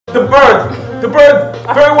The bird,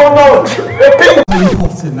 very well known.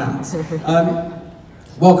 Important that.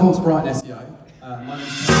 Welcome to Brighton SEO. My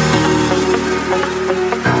name's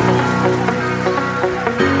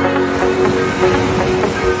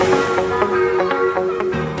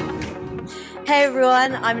Hey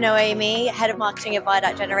everyone, I'm Noemi, Head of Marketing at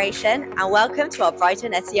Viaduct Generation, and welcome to our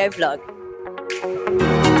Brighton SEO vlog.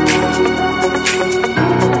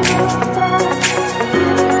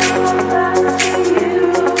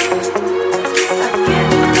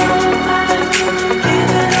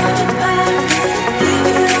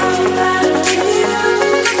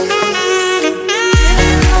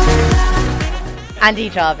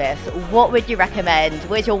 Andi Jarvis, what would you recommend?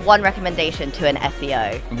 What is your one recommendation to an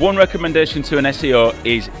SEO? One recommendation to an SEO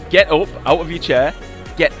is get up out of your chair,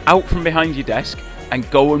 get out from behind your desk and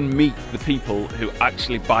go and meet the people who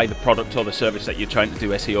actually buy the product or the service that you're trying to do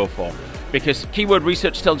SEO for. Because keyword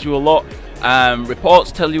research tells you a lot,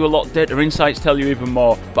 reports tell you a lot, data insights tell you even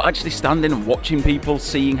more, but actually standing and watching people,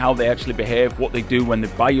 seeing how they actually behave, what they do when they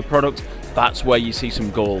buy your product, that's where you see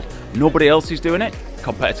some gold. Nobody else is doing it,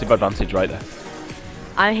 competitive advantage right there.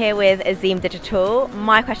 I'm here with Azeem Digital.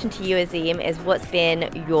 My question to you, Azeem, is what's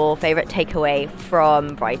been your favourite takeaway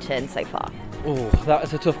from Brighton so far? Oh, that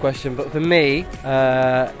is a tough question, but for me,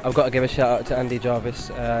 I've got to give a shout out to Andi Jarvis.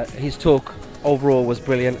 His talk overall was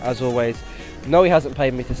brilliant, as always. No, he hasn't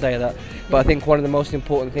paid me to say that, but I think one of the most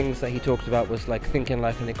important things that he talked about was like thinking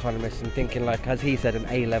like an economist and thinking like, as he said, an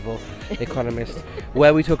A-level economist,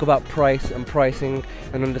 where we talk about price and pricing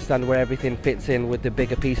and understand where everything fits in with the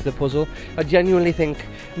bigger piece of the puzzle. I genuinely think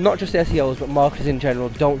not just SEOs but marketers in general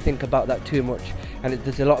don't think about that too much, and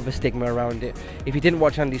there's a lot of a stigma around it. If you didn't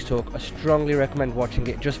watch Andy's talk, I strongly recommend watching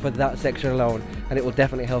it just for that section alone, and it will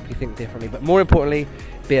definitely help you think differently, but more importantly,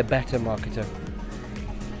 be a better marketer.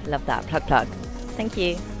 Love that, plug. Thank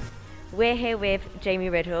you. We're here with Jamie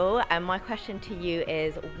Riddell, and my question to you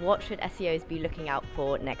is, what should SEOs be looking out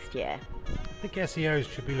for next year? I think SEOs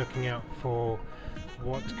should be looking out for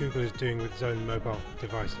what Google is doing with its own mobile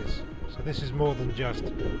devices. So this is more than just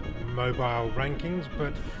mobile rankings,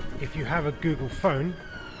 but if you have a Google phone,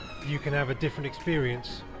 you can have a different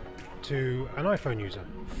experience to an iPhone user.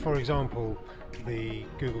 For example, the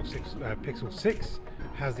Google Pixel 6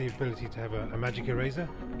 has the ability to have a magic eraser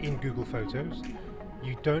in Google Photos.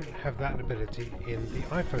 You don't have that ability in the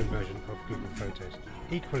iPhone version of Google Photos.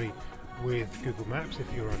 Equally with Google Maps, if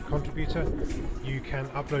you're a contributor, you can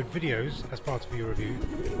upload videos as part of your review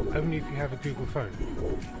only if you have a Google phone.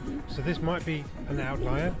 So this might be an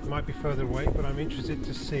outlier, might be further away, but I'm interested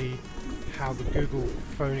to see how the Google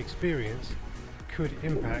phone experience could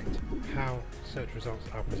impact how search results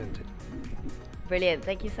are presented. Brilliant,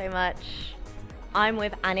 thank you so much. I'm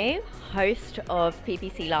with Anu, host of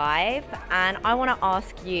PPC Live, and I want to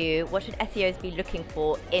ask you, what should SEOs be looking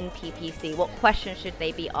for in PPC? What questions should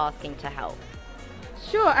they be asking to help?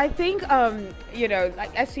 Sure, I think you know,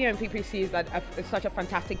 like SEO and PPC is such a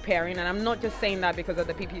fantastic pairing, and I'm not just saying that because of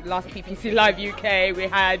the last PPC Live UK. We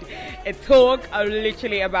had a talk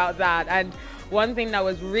literally about that, and one thing that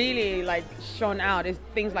was really like shown out is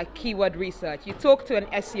things like keyword research. You talk to an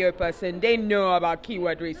SEO person, they know about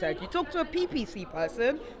keyword research. You talk to a PPC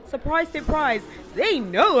person, surprise, surprise, they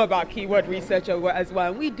know about keyword research as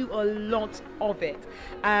well. And we do a lot of it.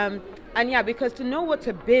 And yeah, because to know what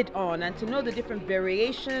to bid on and to know the different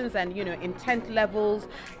variations and, you know, intent levels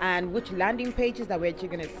and which landing pages that we're actually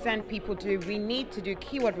going to send people to, we need to do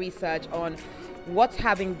keyword research on what's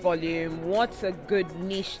having volume, what's a good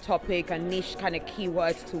niche topic and niche kind of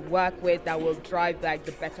keywords to work with that will drive like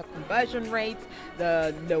the better conversion rates,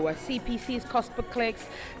 the lower CPCs, cost per clicks,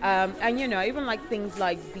 and you know, even like things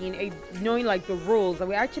like knowing like the rules. And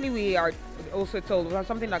we are also told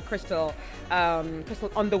something like Crystal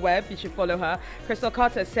on the web, you should follow her. Crystal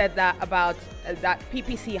Carter said that about that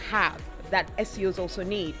PPC have that SEOs also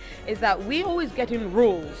need, is that we always get in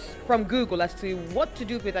rules from Google as to what to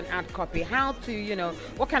do with an ad copy, how to, you know,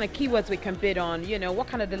 what kind of keywords we can bid on, you know, what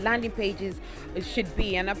kind of the landing pages should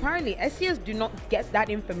be. And apparently SEOs do not get that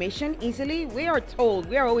information easily. We are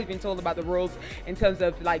always been told about the rules in terms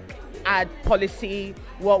of like ad policy,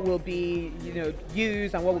 what will be, you know,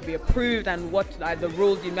 used and what will be approved, and what are the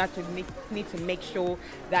rules you need to make sure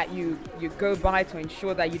that you go by to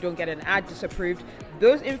ensure that you don't get an ad disapproved.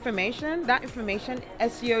 That information,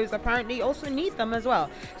 SEOs apparently also need them as well.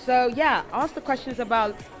 So yeah, ask the questions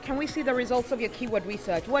about, can we see the results of your keyword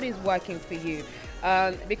research? What is working for you?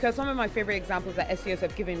 Because some of my favorite examples that SEOs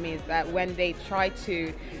have given me is that when they try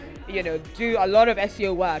to, you know, do a lot of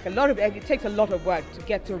SEO work, it takes a lot of work to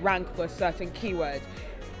get to rank for a certain keyword.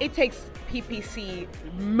 It takes PPC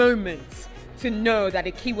moments to know that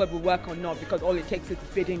a keyword will work or not, because all it takes is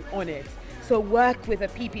bidding on it. So work with a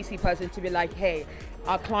PPC person to be like, hey,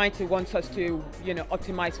 our client who wants us to,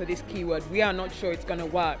 optimize for this keyword, we are not sure it's going to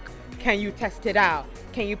work. Can you test it out?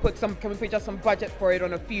 Can we put just some budget for it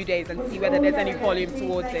on a few days and see whether there's any volume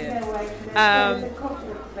towards it?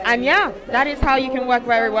 And yeah, that is how you can work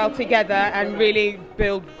very well together and really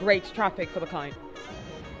build great traffic for the client.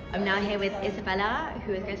 I'm now here with Izabela,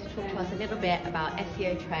 who is going to talk to us a little bit about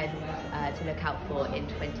SEO trends to look out for in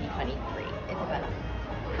 2023. Izabela.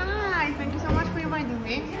 Hi, thank you so much for inviting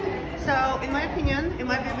me. So, in my opinion, it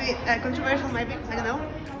might be a bit controversial, maybe, I don't know,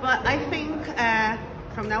 but I think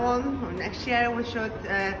from now on, or next year, we should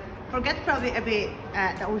forget probably a bit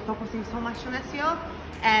that we're focusing so much on SEO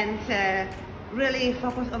and really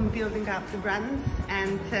focus on building up the brands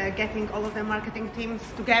and getting all of the marketing teams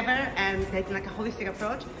together and taking like a holistic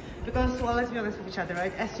approach, because, well, let's be honest with each other,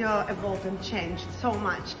 right? SEO evolved and changed so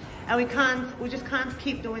much, and we just can't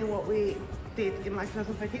keep doing what we did in like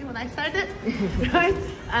 2013 when I started, right?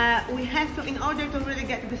 We have to, in order to really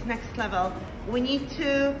get to this next level, we need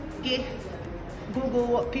to give Google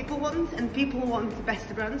what people want, and people want the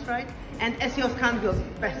best brands, right? And SEOs can't build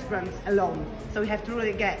best brands alone. So we have to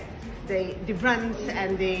really get the brands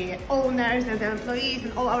and the owners and the employees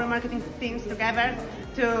and all our marketing teams together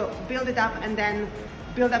to build it up and then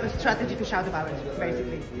build up a strategy to shout about it,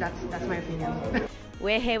 basically. That's my opinion.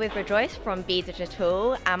 We're here with Rejoice from Be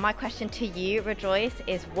Digital, and my question to you, Rejoice,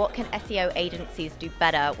 is what can SEO agencies do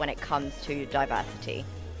better when it comes to diversity?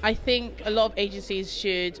 I think a lot of agencies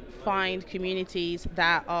should find communities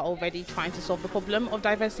that are already trying to solve the problem of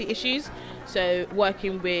diversity issues. So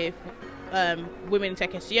working with women in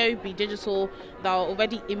tech SEO, Be Digital, that are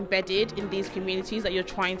already embedded in these communities that you're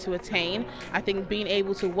trying to attain. I think being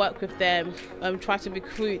able to work with them, try to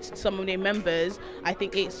recruit some of their members, I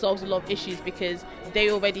think it solves a lot of issues because they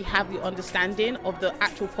already have the understanding of the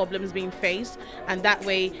actual problems being faced, and that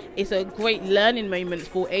way it's a great learning moment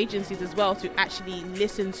for agencies as well to actually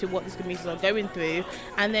listen to what these communities are going through,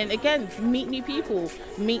 and then again meet new people,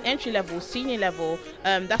 meet entry level, senior level.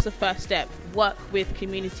 That's the first step. Work with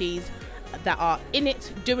communities that are in it,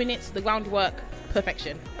 doing it, the groundwork,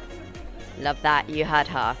 perfection. Love that, you heard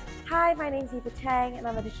her. Hi, my name's Eva Cheng and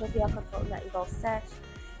I'm a digital PR consultant at Evolve Search,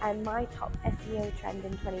 and my top SEO trend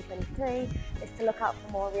in 2023 is to look out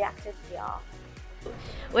for more reactive PR.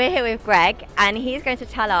 We're here with Greg, and he's going to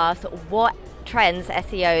tell us what trends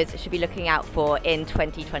SEOs should be looking out for in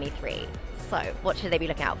 2023. So, what should they be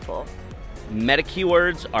looking out for? Meta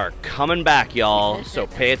keywords are coming back, y'all, so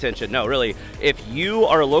pay attention. No, really, if you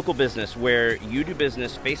are a local business where you do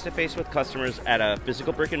business face-to-face with customers at a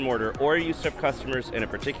physical brick and mortar, or you serve customers in a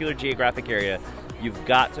particular geographic area, you've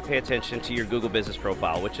got to pay attention to your Google Business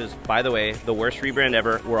Profile, which is, by the way, the worst rebrand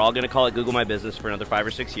ever. We're all going to call it Google My Business for another 5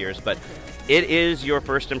 or 6 years, but it is your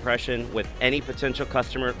first impression with any potential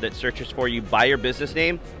customer that searches for you by your business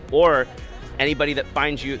name, or anybody that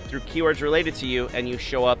finds you through keywords related to you and you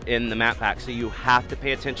show up in the map pack. So you have to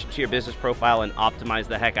pay attention to your business profile and optimize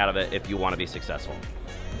the heck out of it if you want to be successful.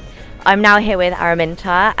 I'm now here with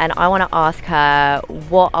Araminta, and I want to ask her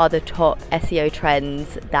what are the top SEO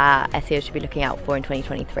trends that SEO should be looking out for in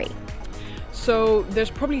 2023? So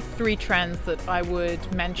there's probably 3 trends that I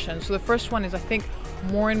would mention. So the first one is, I think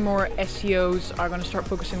more and more SEOs are going to start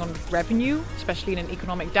focusing on revenue, especially in an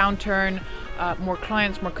economic downturn. More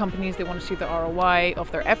clients, more companies, they want to see the ROI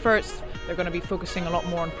of their efforts. They're going to be focusing a lot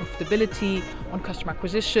more on profitability, on customer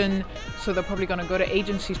acquisition. So they're probably going to go to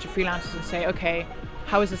agencies, to freelancers, and say, okay,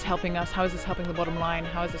 how is this helping us? How is this helping the bottom line?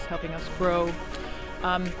 How is this helping us grow?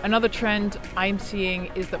 Another trend I'm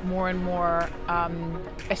seeing is that more and more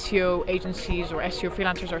SEO agencies or SEO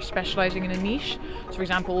freelancers are specializing in a niche. So for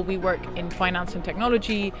example, we work in finance and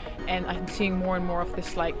technology, and I'm seeing more and more of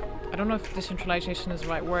this, like, I don't know if decentralization is the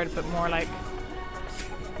right word, but more like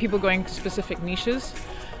people going to specific niches.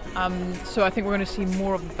 So I think we're going to see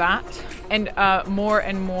more of that, and more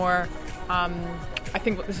and more, I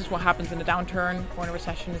think this is what happens in a downturn or in a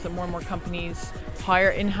recession, is that more and more companies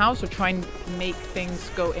hire in-house or try and make things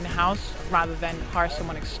go in-house rather than hire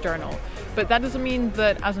someone external. But that doesn't mean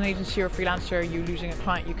that as an agency or freelancer you're losing a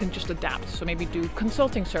client. You can just adapt. So maybe do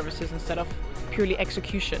consulting services instead of purely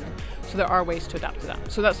execution. So there are ways to adapt to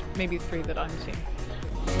that. So that's maybe 3 that I'm seeing.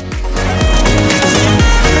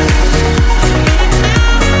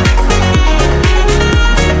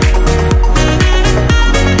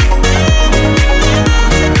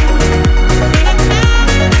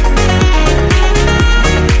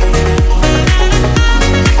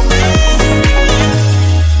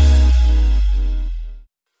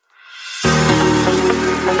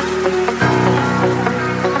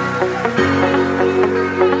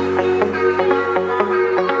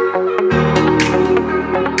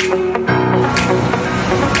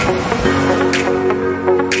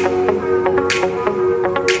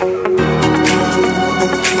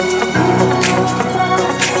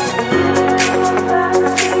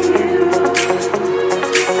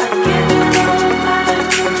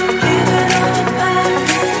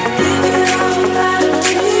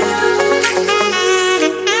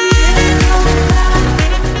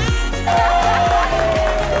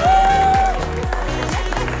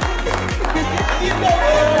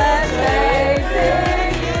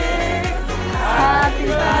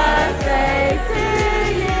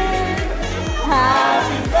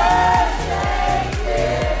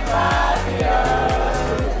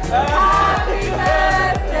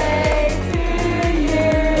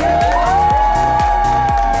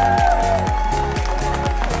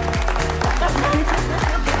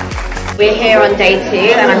 We're here on day 2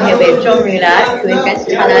 and I'm here with John Mueller, who is going to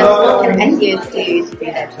tell us what can SEOs do to do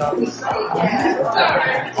their jobs.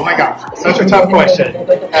 Oh my God, such a tough question.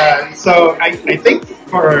 So I think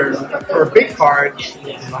for a big part,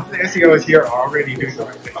 a lot of the SEOs here are already doing the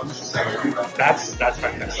right thing. So that's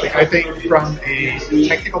fantastic. I think from a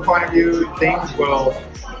technical point of view, things are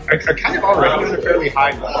kind of already at a fairly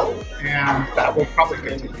high level, and that will probably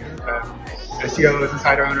continue. SEOs and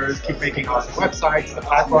site owners keep making awesome websites, the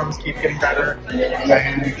platforms keep getting better,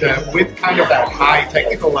 and with kind of that high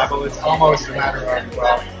technical level, it's almost a matter of,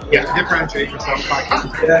 well, you have to differentiate yourself by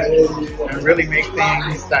content and really make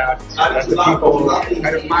things that the people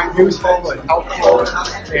kind of find useful and helpful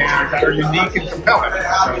and that are unique and compelling.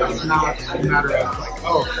 So it's not a matter of like,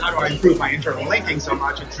 oh, how do I improve my internal linking so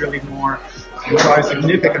much? It's really more, how do I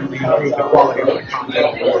significantly improve the quality of my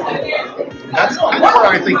content? That's kind of where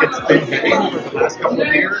I think it's been heading for the last couple of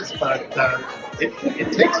years, but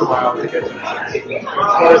it takes a while to get to that. Of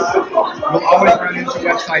course, you'll always run into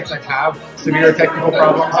websites that have severe technical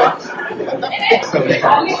problems and fix those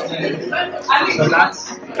problems. So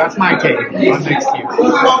that's my take on next year.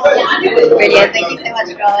 Brilliant, thank you so much,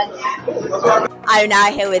 John. I'm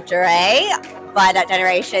now here with Jure, Viaduct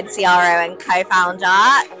Generation CRO and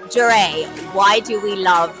co-founder. Jure, why do we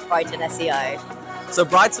love Brighton SEO? So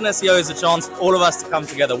Brighton SEO is a chance for all of us to come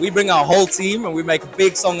together. We bring our whole team and we make a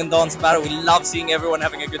big song and dance about it. We love seeing everyone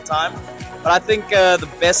having a good time. But I think the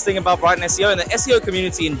best thing about Brighton SEO and the SEO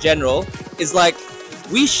community in general is like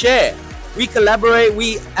we share, we collaborate,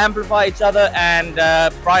 we amplify each other, and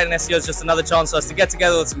Brighton SEO is just another chance for us to get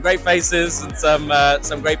together with some great faces and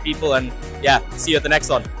some great people. And yeah, see you at the next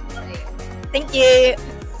one. Thank you.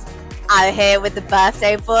 I'm here with the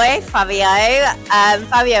birthday boy, Fabio.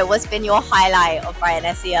 Fabio, what's been your highlight of Brighton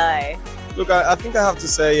SEO? Look, I think I have to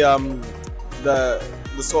say the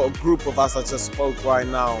sort of group of us that just spoke right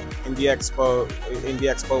now in the Expo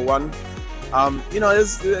 1. You know,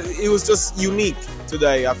 it was just unique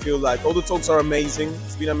today. I feel like all the talks are amazing.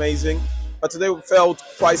 It's been amazing, but today felt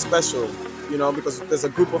quite special. You know, because there's a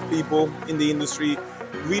group of people in the industry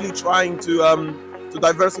really trying to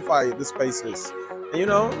diversify the spaces. You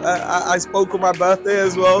know, I spoke on my birthday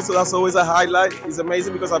as well, so that's always a highlight. It's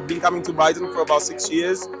amazing because I've been coming to Brighton for about 6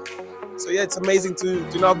 years. So yeah, it's amazing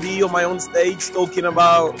to now be on my own stage talking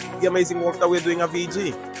about the amazing work that we're doing at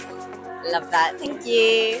VG. Love that, thank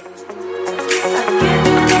you.